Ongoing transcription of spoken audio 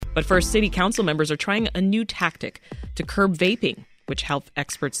But first, city council members are trying a new tactic to curb vaping, which health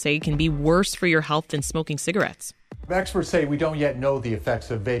experts say can be worse for your health than smoking cigarettes. Experts say we don't yet know the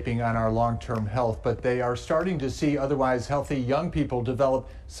effects of vaping on our long-term health, but they are starting to see otherwise healthy young people develop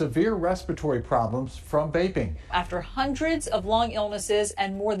severe respiratory problems from vaping. After hundreds of lung illnesses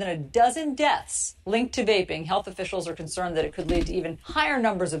and more than a dozen deaths linked to vaping, health officials are concerned that it could lead to even higher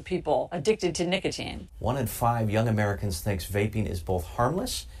numbers of people addicted to nicotine. 1 in 5 young Americans thinks vaping is both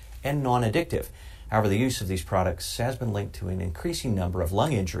harmless and non-addictive. However, the use of these products has been linked to an increasing number of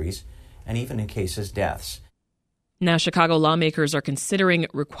lung injuries and even in cases deaths. Now, Chicago lawmakers are considering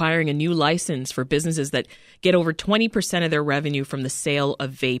requiring a new license for businesses that get over 20% of their revenue from the sale of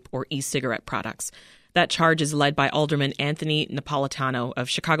vape or e-cigarette products. That charge is led by Alderman Anthony Napolitano of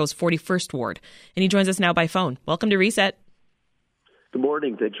Chicago's 41st Ward, and he joins us now by phone. Welcome to Reset. Good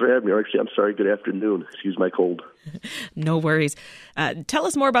morning. Thanks for having me. Or actually, I'm sorry, good afternoon. Excuse my cold. No worries. Tell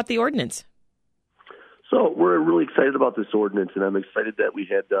us more about the ordinance. So we're really excited about this ordinance, and I'm excited that we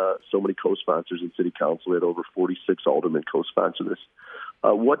had so many co-sponsors in City Council. We had over 46 aldermen co-sponsor this.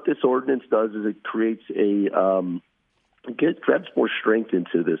 What this ordinance does is it creates grabs more strength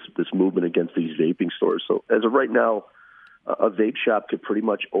into this movement against these vaping stores. So as of right now, a vape shop could pretty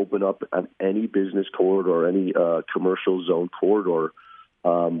much open up on any business corridor or any commercial zone corridor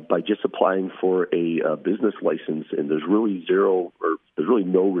by just applying for a business license, and there's really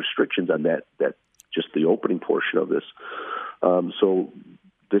no restrictions on that just the opening portion of this. So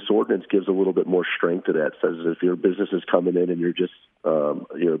this ordinance gives a little bit more strength to that. It says if your business is coming in and you're just a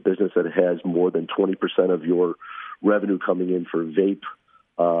business that has more than 20% of your revenue coming in for vape,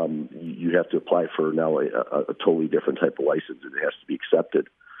 you have to apply for now a totally different type of license, and it has to be accepted.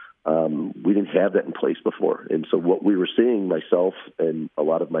 We didn't have that in place before. And so what we were seeing, myself and a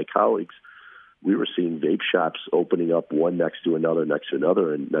lot of my colleagues, we were seeing vape shops opening up one next to another,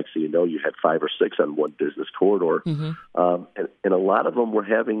 and next thing you know, you had 5 or 6 on one business corridor. Mm-hmm. And a lot of them were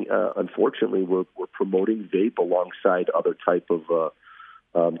having, unfortunately, were promoting vape alongside other type of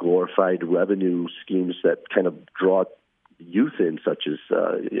glorified revenue schemes that kind of draw youth in, such as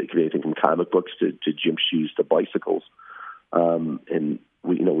it could be anything from comic books to gym shoes to bicycles. And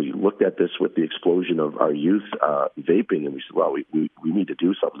we looked at this with the explosion of our youth vaping, and we said, well, we need to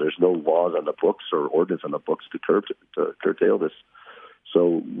do something. There's no laws on the books or ordinance on the books to curtail this.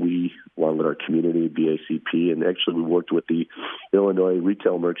 So we, along with our community, BACP, and actually we worked with the Illinois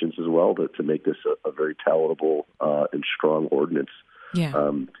retail merchants as well to make this a very palatable and strong ordinance. Yeah.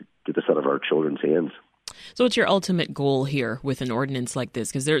 To get this out of our children's hands. So what's your ultimate goal here with an ordinance like this?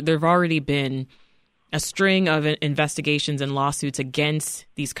 Because there have already been a string of investigations and lawsuits against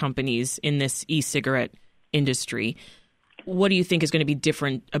these companies in this e-cigarette industry. What do you think is going to be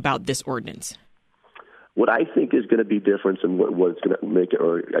different about this ordinance? What I think is going to be different, and what's going to make it,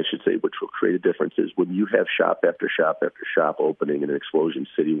 or I should say, which will create a difference, is when you have shop after shop after shop opening and an explosion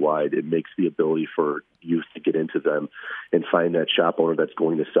citywide, it makes the ability for youth to get into them and find that shop owner that's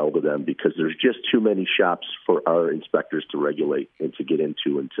going to sell to them, because there's just too many shops for our inspectors to regulate and to get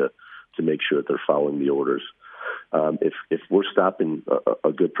into and to make sure that they're following the orders. If we're stopping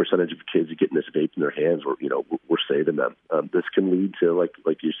a good percentage of kids getting this vape in their hands, we're saving them. This can lead to,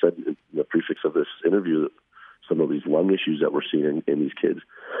 like you said in the prefix of this interview, some of these lung issues that we're seeing in these kids.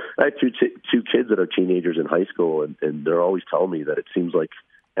 I have two kids that are teenagers in high school, and they're always telling me that it seems like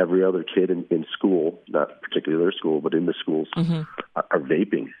every other kid in school, not particularly their school, but in the schools, mm-hmm. are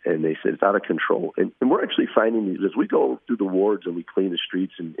vaping. And they said it's out of control. And we're actually finding these, as we go through the wards and we clean the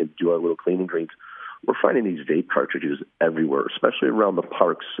streets and do our little cleaning greens, we're finding these vape cartridges everywhere, especially around the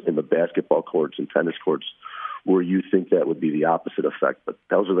parks and the basketball courts and tennis courts, where you think that would be the opposite effect. But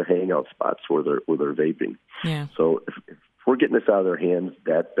those are the hangout spots where they're vaping. Yeah. So if we're getting this out of their hands,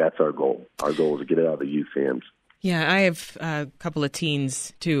 that's our goal. Our goal is to get it out of the youth's hands. Yeah, I have a couple of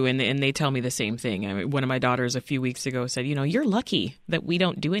teens, too, and they tell me the same thing. I mean, one of my daughters a few weeks ago said, you're lucky that we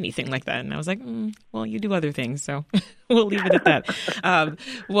don't do anything like that. And I was like, well, you do other things, so we'll leave it at that.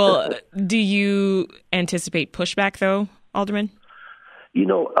 Well, do you anticipate pushback, though, Alderman?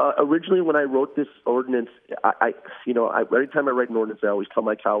 Originally when I wrote this ordinance, every time I write an ordinance, I always tell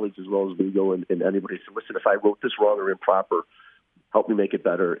my colleagues as well as Vigo and anybody, say, listen, if I wrote this wrong or improper, help me make it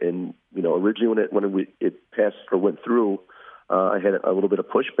better. And, originally when it passed or went through, I had a little bit of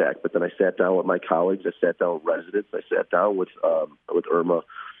pushback, but then I sat down with my colleagues, I sat down with residents, I sat down with Irma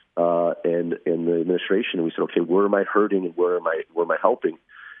and the administration, and we said, okay, where am I hurting and where am I helping?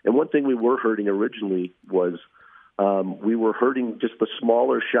 And one thing we were hurting originally was we were hurting just the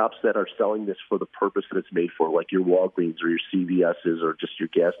smaller shops that are selling this for the purpose that it's made for, like your Walgreens or your CVS's or just your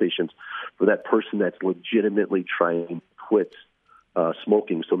gas stations, for that person that's legitimately trying to quit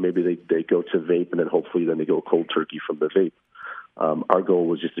smoking. So maybe they go to vape, and then hopefully then they go cold turkey from the vape. Our goal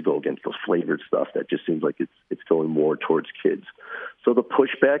was just to go against those flavored stuff that just seems like it's going more towards kids. So the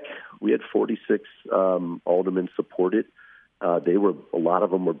pushback, we had 46 aldermen support it. A lot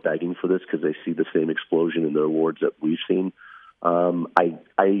of them were begging for this because they see the same explosion in their wards that we've seen.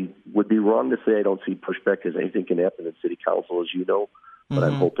 I would be wrong to say I don't see pushback because anything can happen in city council, as you know. But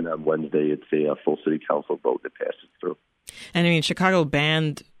I'm hoping on Wednesday it's a full city council vote that passes through. And I mean, Chicago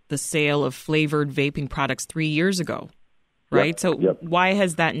banned the sale of flavored vaping products 3 years ago, right? Yep, So why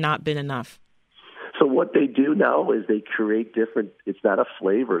has that not been enough? So what they do now is they create different, it's not a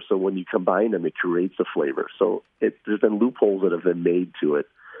flavor. So when you combine them, it creates a flavor. So there's been loopholes that have been made to it.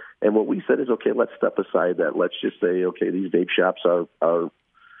 And what we said is, okay, let's step aside that. Let's just say, okay, these vape shops are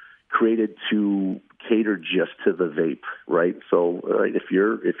created to cater just to the vape, right? So if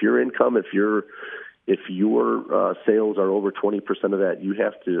your income, if your sales are over 20% of that, you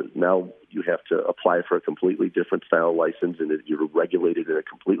have to apply for a completely different style license, and you're regulated in a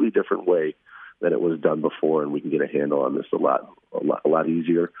completely different way than it was done before. And we can get a handle on this a lot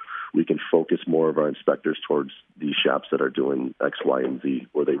easier. We can focus more of our inspectors towards these shops that are doing X, Y, and Z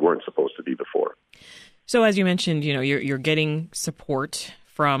where they weren't supposed to be before. So as you mentioned, you're getting support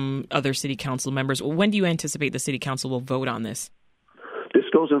from other city council members. When do you anticipate the city council will vote on this? This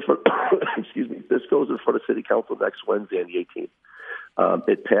goes in front. Excuse me. This goes in front of city council next Wednesday on the 18th.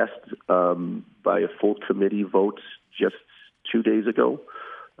 It passed by a full committee vote just 2 days ago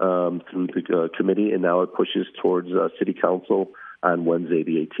through the committee, and now it pushes towards city council on Wednesday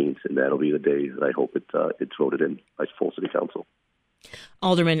the 18th, and that'll be the day that I hope it's voted in by full city council.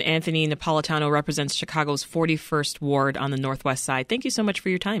 Alderman Anthony Napolitano represents Chicago's 41st Ward on the Northwest Side. Thank you so much for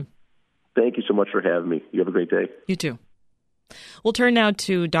your time. Thank you so much for having me. You have a great day. You too. We'll turn now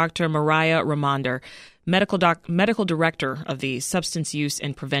to Dr. Mariah Rahmander, medical director of the Substance Use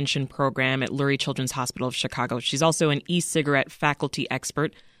and Prevention Program at Lurie Children's Hospital of Chicago. She's also an e-cigarette faculty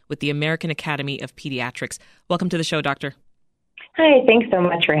expert with the American Academy of Pediatrics. Welcome to the show, Doctor. Hi, thanks so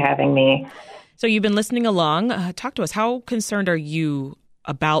much for having me. So you've been listening along. Talk to us. How concerned are you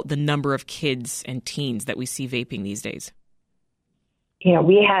about the number of kids and teens that we see vaping these days?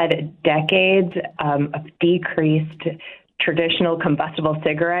 We had decades of decreased traditional combustible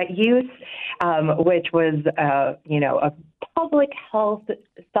cigarette use, which was, a public health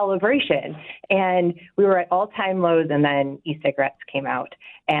celebration. And we were at all-time lows, and then e-cigarettes came out.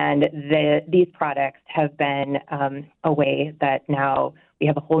 And these products have been a way that now we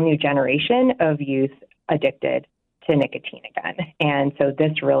have a whole new generation of youth addicted to nicotine again. And so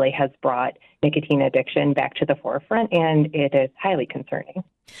this really has brought nicotine addiction back to the forefront, and it is highly concerning.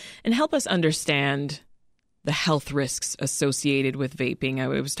 And help us understand the health risks associated with vaping. I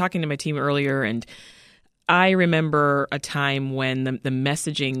was talking to my team earlier, and I remember a time when the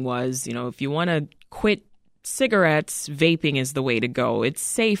messaging was, if you want to quit cigarettes, vaping is the way to go. It's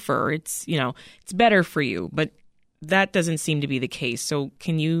safer. It's better for you. But that doesn't seem to be the case. So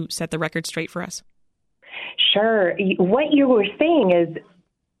can you set the record straight for us? Sure. What you were saying is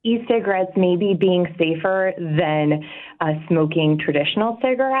e-cigarettes may be being safer than smoking traditional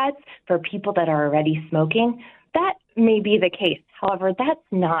cigarettes for people that are already smoking. That may be the case. However, that's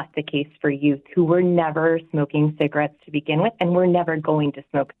not the case for youth who were never smoking cigarettes to begin with, and were never going to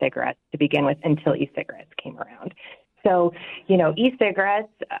smoke cigarettes to begin with until e-cigarettes came around. So,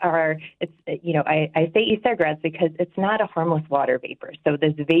 e-cigarettes are, I say e-cigarettes because it's not a harmless water vapor. So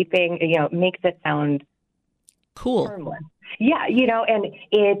this vaping, makes it sound cool. Harmless. Yeah,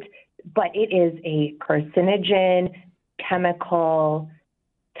 but it is a carcinogen, chemical,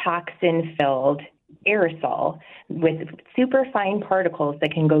 toxin-filled aerosol with superfine particles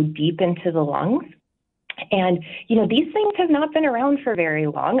that can go deep into the lungs. And, these things have not been around for very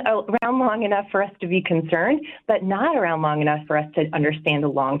long, around long enough for us to be concerned, but not around long enough for us to understand the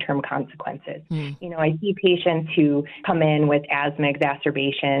long-term consequences. I see patients who come in with asthma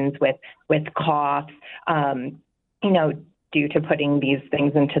exacerbations, with coughs, due to putting these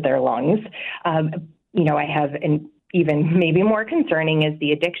things into their lungs. I have even maybe more concerning is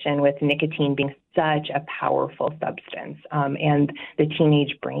the addiction with nicotine being such a powerful substance. And the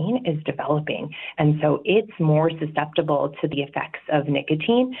teenage brain is developing. And so it's more susceptible to the effects of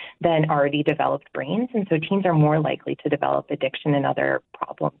nicotine than already developed brains. And so teens are more likely to develop addiction and other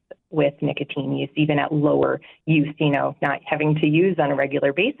problems with nicotine use, even at lower use, not having to use on a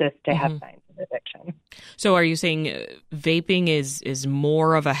regular basis to have signs of addiction. So are you saying vaping is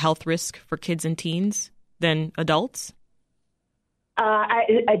more of a health risk for kids and teens than adults?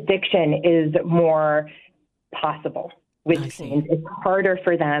 Addiction is more possible with teens. It's harder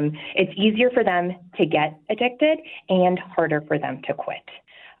for them. It's easier for them to get addicted and harder for them to quit.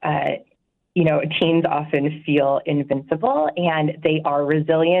 Teens often feel invincible, and they are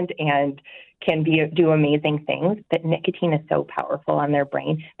resilient and can do amazing things, but nicotine is so powerful on their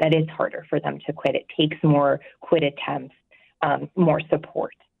brain that it's harder for them to quit. It takes more quit attempts, more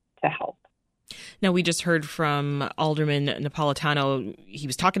support to help. Now, we just heard from Alderman Napolitano. He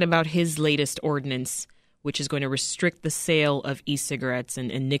was talking about his latest ordinance, which is going to restrict the sale of e-cigarettes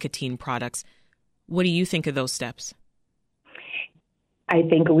and nicotine products. What do you think of those steps? I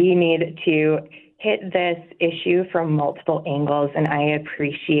think we need to hit this issue from multiple angles, and I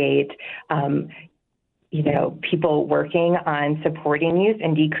appreciate, people working on supporting youth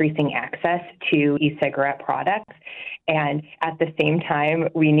and decreasing access to e-cigarette products. And at the same time,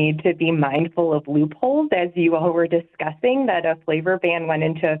 we need to be mindful of loopholes, as you all were discussing, that a flavor ban went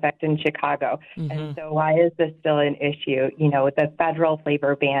into effect in Chicago. Mm-hmm. And so why is this still an issue? The federal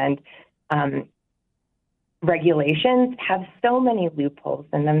flavor ban regulations have so many loopholes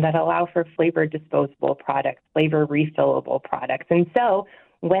in them that allow for flavor disposable products, flavor refillable products. And so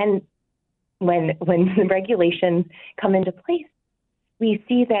when the regulations come into place, we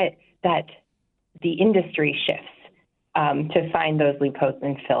see that the industry shifts to find those loopholes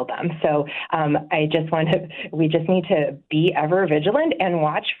and fill them. So we just need to be ever vigilant and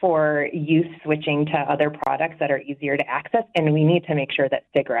watch for youth switching to other products that are easier to access. And we need to make sure that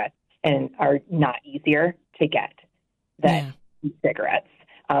cigarettes are not easier to get than cigarettes,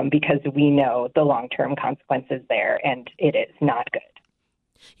 because we know the long-term consequences there, and it is not good.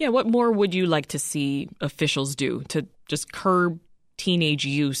 Yeah, what more would you like to see officials do to just curb teenage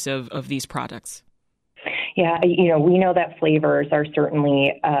use of these products? Yeah, we know that flavors are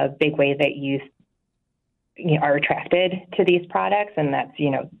certainly a big way that youth are attracted to these products, and that's,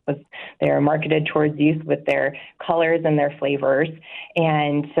 they're marketed towards youth with their colors and their flavors.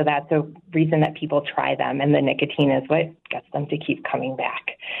 And so that's a reason that people try them, and the nicotine is what gets them to keep coming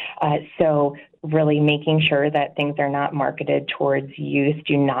back. So really making sure that things are not marketed towards youth,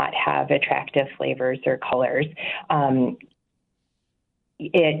 do not have attractive flavors or colors.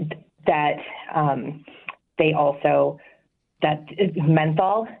 That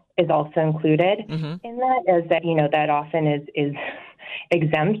menthol is also included in that, as that, that often is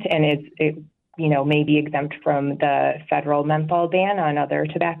exempt, and it may be exempt from the federal menthol ban on other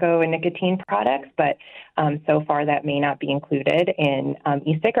tobacco and nicotine products, but so far that may not be included in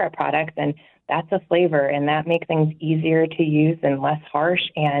e-cigarette products, and that's a flavor, and that makes things easier to use and less harsh,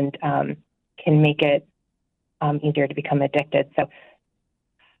 and can make it easier to become addicted. So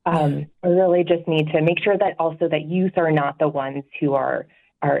we really just need to make sure that also that youth are not the ones who are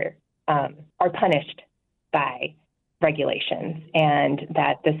punished by regulations, and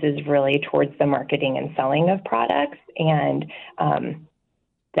that this is really towards the marketing and selling of products, and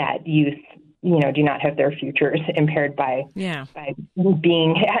that youth, do not have their futures impaired by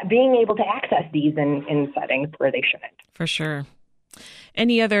being able to access these in settings where they shouldn't. For sure.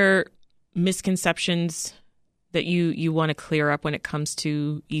 Any other misconceptions that you want to clear up when it comes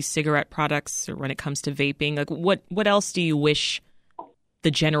to e-cigarette products, or when it comes to vaping? Like what else do you wish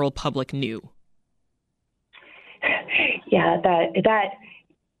the general public knew? Yeah, that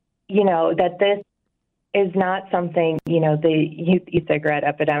this is not something, the youth e-cigarette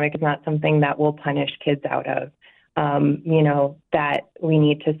epidemic is not something that will punish kids out of. That we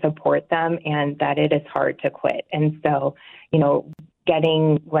need to support them, and that it is hard to quit. And so,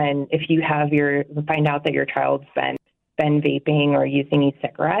 if you find out that your child's been vaping or using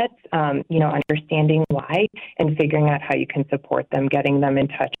e-cigarettes, understanding why and figuring out how you can support them, getting them in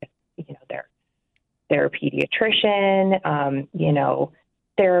touch with, their pediatrician,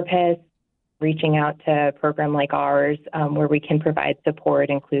 therapists, reaching out to a program like ours, where we can provide support,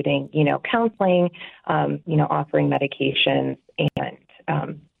 including, counseling, offering medications, and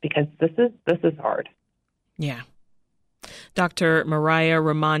because this is hard. Yeah. Dr. Mariah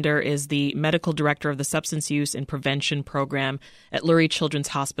Rahmander is the medical director of the Substance Use and Prevention Program at Lurie Children's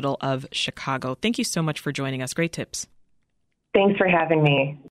Hospital of Chicago. Thank you so much for joining us. Great tips. Thanks for having me.